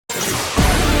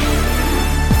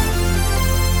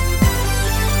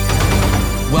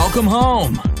Welcome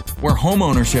home, where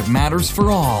homeownership matters for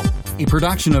all. A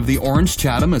production of the Orange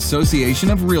Chatham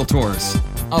Association of Realtors.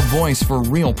 A voice for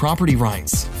real property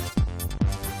rights.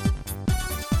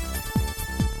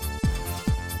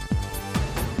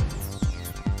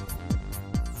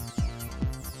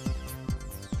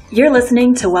 You're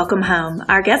listening to Welcome Home.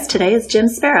 Our guest today is Jim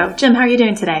Sparrow. Jim, how are you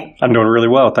doing today? I'm doing really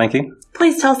well, thank you.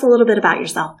 Please tell us a little bit about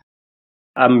yourself.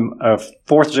 I'm a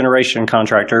fourth-generation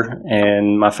contractor,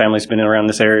 and my family's been around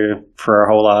this area for our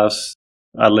whole lives.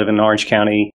 I live in Orange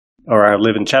County, or I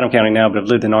live in Chatham County now, but I've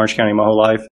lived in Orange County my whole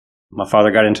life. My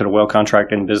father got into the well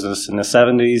contracting business in the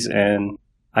 70s, and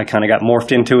I kind of got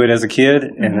morphed into it as a kid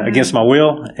and against my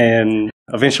will. And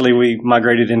eventually we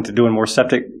migrated into doing more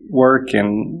septic work,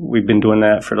 and we've been doing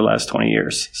that for the last 20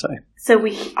 years. So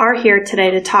we are here today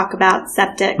to talk about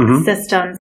septic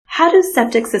systems. How do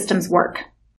septic systems work?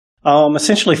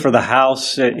 Essentially for the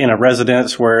house in a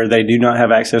residence where they do not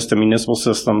have access to municipal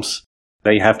systems,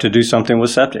 they have to do something with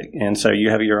septic. And so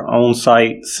you have your own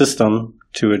site system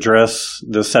to address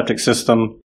the septic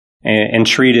system and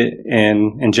treat it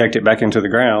and inject it back into the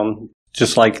ground,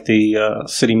 just like the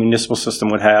city municipal system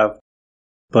would have.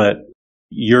 But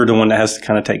you're the one that has to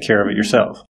kind of take care of it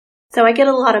yourself. So I get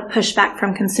a lot of pushback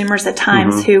from consumers at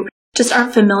times who just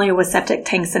aren't familiar with septic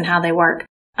tanks and how they work.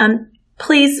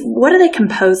 Please, what are they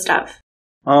composed of?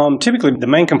 Typically, the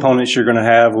main components you're going to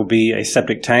have will be a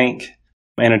septic tank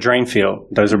and a drain field.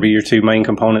 Those will be your two main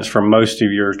components for most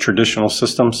of your traditional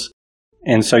systems.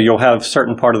 And so you'll have a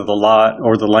certain part of the lot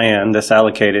or the land that's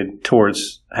allocated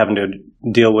towards having to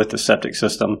deal with the septic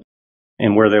system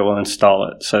and where they will install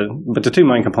it. But the two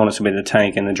main components will be the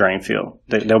tank and the drain field.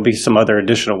 There'll be some other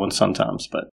additional ones sometimes.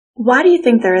 But why do you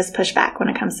think there is pushback when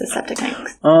it comes to septic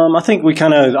tanks? I think we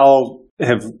kind of all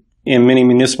have, in many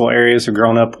municipal areas, have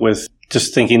grown up with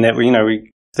just thinking that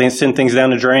we send things down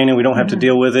the drain and we don't have to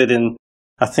deal with it. And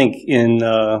I think in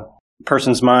a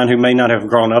person's mind who may not have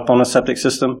grown up on a septic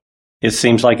system, it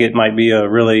seems like it might be a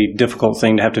really difficult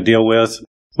thing to have to deal with,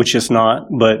 which it's not.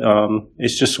 But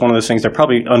it's just one of those things they're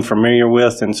probably unfamiliar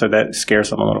with, and so that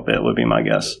scares them a little bit, would be my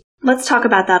guess. Let's talk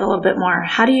about that a little bit more.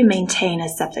 How do you maintain a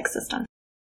septic system?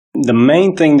 The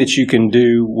main thing that you can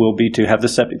do will be to have the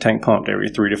septic tank pumped every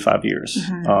 3 to 5 years.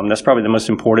 That's probably the most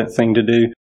important thing to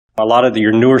do. A lot of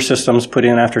your newer systems put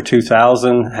in after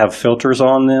 2000 have filters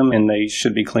on them, and they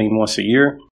should be cleaned once a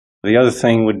year. The other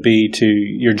thing would be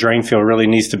your drain field really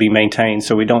needs to be maintained,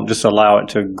 so we don't just allow it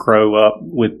to grow up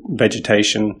with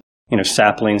vegetation,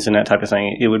 saplings and that type of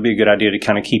thing. It would be a good idea to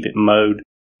kind of keep it mowed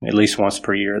at least once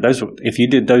per year. If you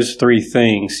did those three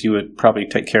things, you would probably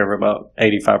take care of about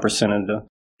 85% of the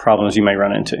problems you may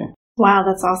run into. Wow,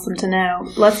 that's awesome to know.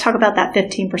 Let's talk about that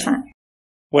 15%.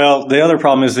 Well, the other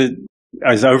problem is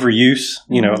overuse,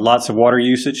 lots of water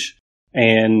usage,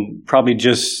 and probably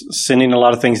just sending a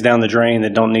lot of things down the drain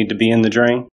that don't need to be in the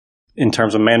drain. In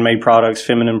terms of man-made products,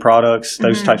 feminine products,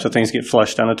 those types of things get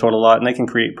flushed down the toilet a lot, and they can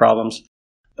create problems.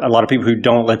 A lot of people who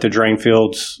don't let their drain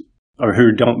fields or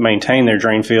who don't maintain their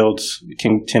drain fields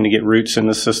can tend to get roots in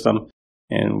the system.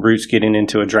 And roots getting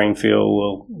into a drain field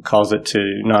will cause it to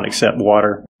not accept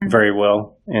water very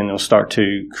well, and it'll start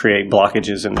to create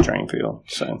blockages in the drain field.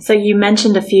 So you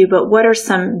mentioned a few, but what are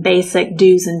some basic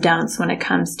do's and don'ts when it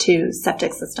comes to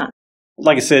septic system?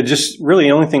 Like I said, just really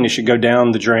the only thing that should go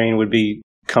down the drain would be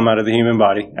come out of the human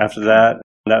body. After that,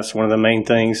 that's one of the main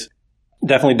things.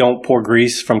 Definitely don't pour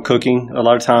grease from cooking. A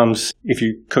lot of times, if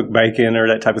you cook bacon or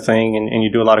that type of thing and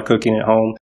you do a lot of cooking at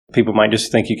home, people might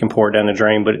just think you can pour it down the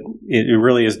drain, but it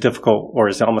really is difficult, or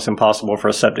it's almost impossible for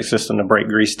a septic system to break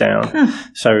grease down.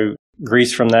 So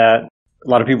grease from that. A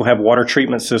lot of people have water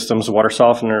treatment systems, water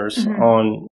softeners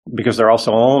on, because they're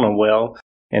also on a well,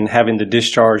 and having the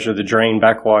discharge of the drain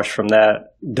backwash from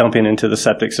that dumping into the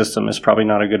septic system is probably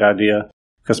not a good idea,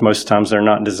 because most times they're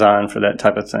not designed for that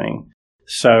type of thing.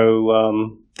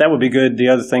 So that would be good. The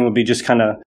other thing would be just kind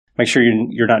of make sure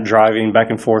you're not driving back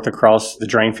and forth across the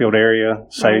drain field area.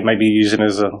 So maybe using it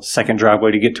as a second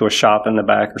driveway to get to a shop in the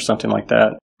back or something like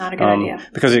that. Not a good idea.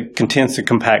 Because it tends to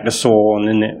compact the soil, and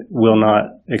then it will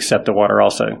not accept the water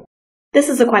also. This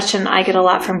is a question I get a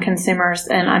lot from consumers,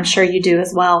 and I'm sure you do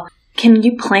as well. Can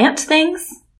you plant things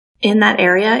in that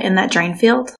area, in that drain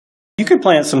field? You could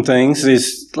plant some things.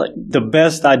 It's like the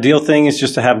best ideal thing is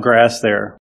just to have grass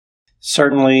there.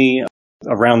 Certainly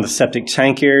around the septic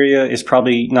tank area, it's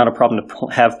probably not a problem to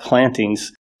have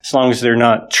plantings, as long as they're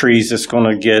not trees that's going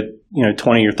to get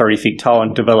 20 or 30 feet tall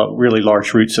and develop really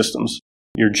large root systems.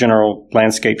 Your general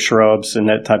landscape shrubs and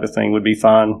that type of thing would be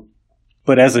fine.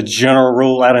 But as a general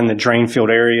rule, out in the drain field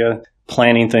area,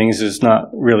 planting things is not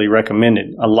really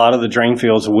recommended. A lot of the drain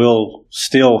fields will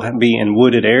still be in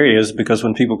wooded areas because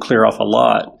when people clear off a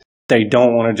lot, they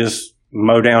don't want to just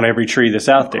mow down every tree that's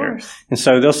out there. And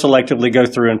so they'll selectively go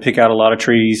through and pick out a lot of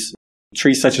trees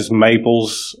such as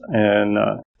maples and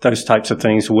those types of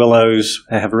things. Willows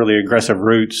have really aggressive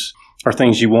roots are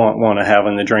things you want to have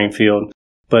in the drain field.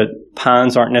 But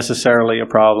pines aren't necessarily a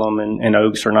problem, and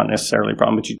oaks are not necessarily a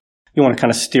problem. But you want to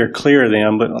kind of steer clear of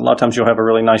them. But a lot of times you'll have a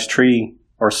really nice tree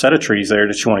or a set of trees there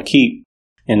that you want to keep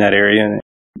in that area.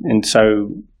 And so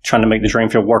trying to make the drain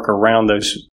field work around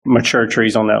those mature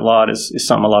trees on that lot is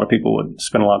something a lot of people would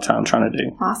spend a lot of time trying to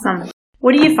do. Awesome.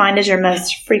 What do you find is your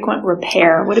most frequent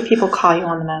repair? What do people call you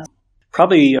on the most?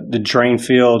 Probably the drain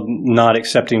field not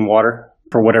accepting water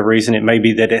for whatever reason. It may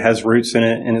be that it has roots in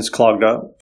it and it's clogged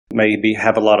up. Maybe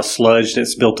have a lot of sludge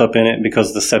that's built up in it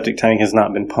because the septic tank has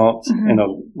not been pumped in a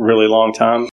really long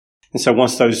time. And so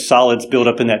once those solids build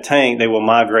up in that tank, they will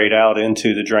migrate out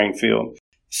into the drain field.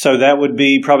 So that would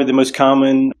be probably the most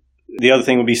common. The other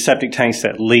thing would be septic tanks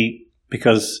that leak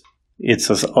because it's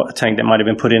a tank that might have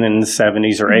been put in the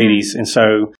 70s or 80s. And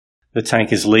so the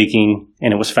tank is leaking,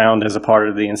 and it was found as a part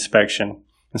of the inspection.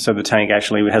 And so the tank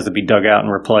actually has to be dug out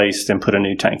and replaced and put a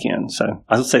new tank in. So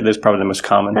I would say those are probably the most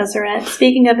common. Those are it.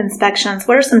 Speaking of inspections,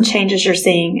 what are some changes you're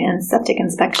seeing in septic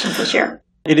inspections this year?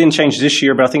 It didn't change this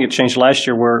year, but I think it changed last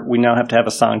year where we now have to have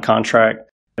a signed contract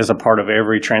as a part of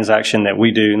every transaction that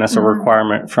we do. And that's a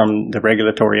requirement from the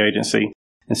regulatory agency.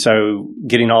 And so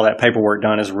getting all that paperwork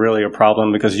done is really a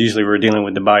problem because usually we're dealing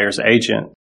with the buyer's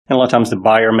agent. And a lot of times the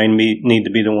buyer may need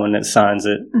to be the one that signs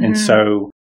it. And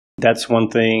so that's one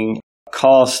thing.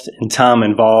 Cost and time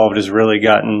involved has really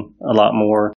gotten a lot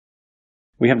more.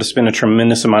 We have to spend a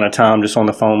tremendous amount of time just on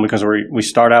the phone because we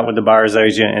start out with the buyer's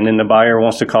agent and then the buyer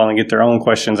wants to call and get their own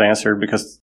questions answered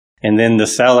and then the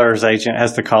seller's agent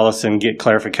has to call us and get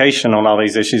clarification on all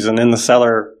these issues. And then the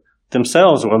seller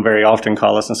themselves will very often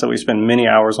call us. And so we spend many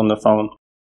hours on the phone.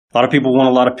 A lot of people want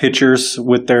a lot of pictures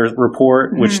with their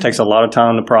report, which takes a lot of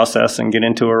time to process and get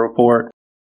into a report.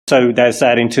 So that's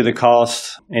adding to the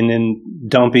cost, and then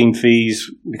dumping fees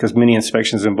because many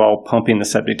inspections involve pumping the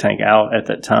septic tank out at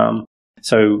that time.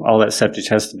 So all that septic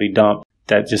has to be dumped.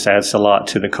 That just adds a lot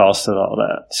to the cost of all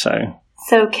that.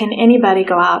 So can anybody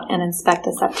go out and inspect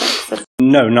a septic system?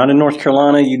 No, not in North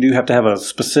Carolina. You do have to have a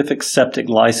specific septic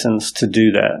license to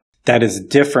do that. That is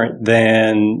different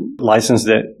than a license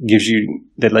that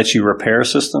lets you repair a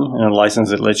system and a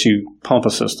license that lets you pump a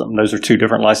system. Those are two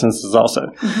different licenses also.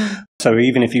 So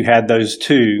even if you had those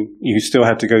two, you still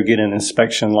have to go get an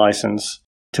inspection license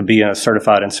to be a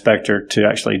certified inspector to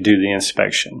actually do the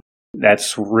inspection.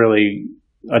 That's really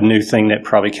a new thing that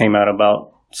probably came out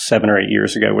about 7 or 8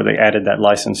 years ago where they added that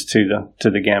license to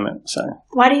the gamut. So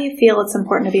why do you feel it's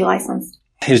important to be licensed?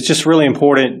 It's just really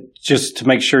important just to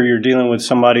make sure you're dealing with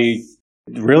somebody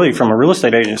really from a real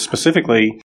estate agent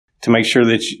specifically to make sure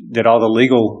that all the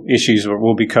legal issues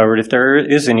will be covered if there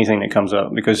is anything that comes up,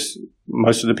 because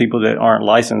most of the people that aren't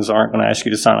licensed aren't going to ask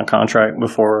you to sign a contract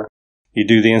before you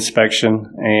do the inspection.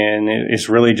 And it's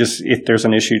really just if there's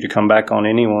an issue to come back on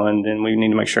anyone, then we need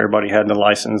to make sure everybody had the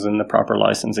license and the proper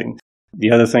licensing.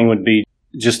 The other thing would be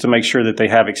just to make sure that they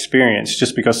have experience.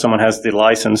 Just because someone has the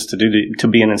license to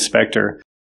be an inspector,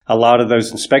 a lot of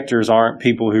those inspectors aren't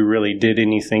people who really did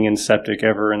anything in septic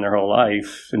ever in their whole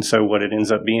life. And so what it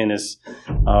ends up being is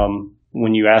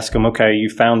when you ask them, okay, you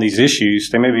found these issues,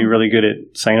 they may be really good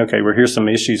at saying, okay, well, here's some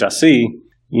issues I see.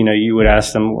 You would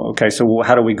ask them, okay, so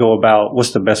how do we go about,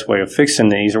 what's the best way of fixing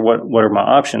these, or what are my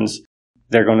options?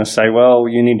 They're going to say, well,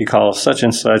 you need to call such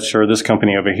and such or this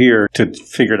company over here to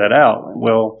figure that out.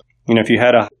 Well, if you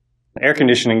had a air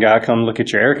conditioning guy come look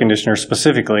at your air conditioner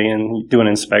specifically and do an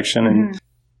inspection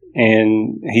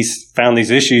and he's found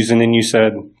these issues, and then you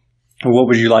said, what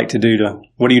would you like to do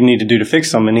what do you need to do to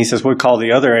fix them? And he says, we'll call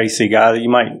the other AC guy. That you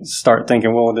might start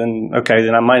thinking, well, then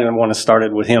I might want to start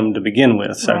it with him to begin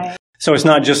with. So it's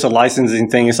not just a licensing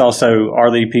thing. It's also, are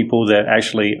they people that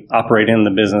actually operate in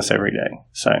the business every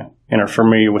day? And are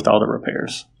familiar with all the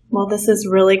repairs. Well, this is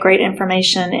really great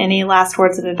information. Any last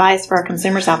words of advice for our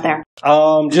consumers out there?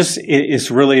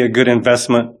 It's really a good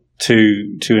investment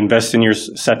to invest in your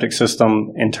septic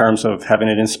system in terms of having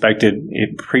it inspected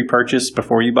pre-purchase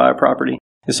before you buy a property.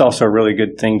 It's also a really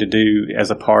good thing to do as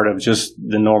a part of just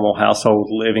the normal household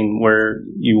living where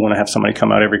you want to have somebody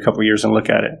come out every couple of years and look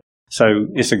at it. So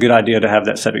it's a good idea to have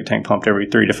that septic tank pumped every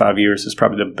 3 to 5 years. It's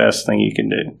probably the best thing you can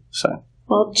do.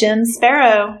 Well, Jim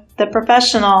Sparrow, the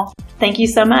professional, thank you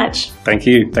so much. Thank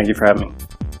you. Thank you for having me.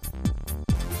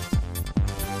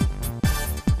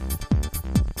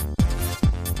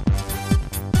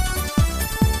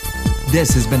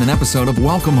 This has been an episode of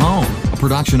Welcome Home, a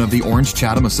production of the Orange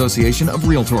Chatham Association of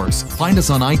Realtors. Find us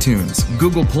on iTunes,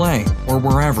 Google Play, or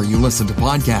wherever you listen to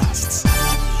podcasts.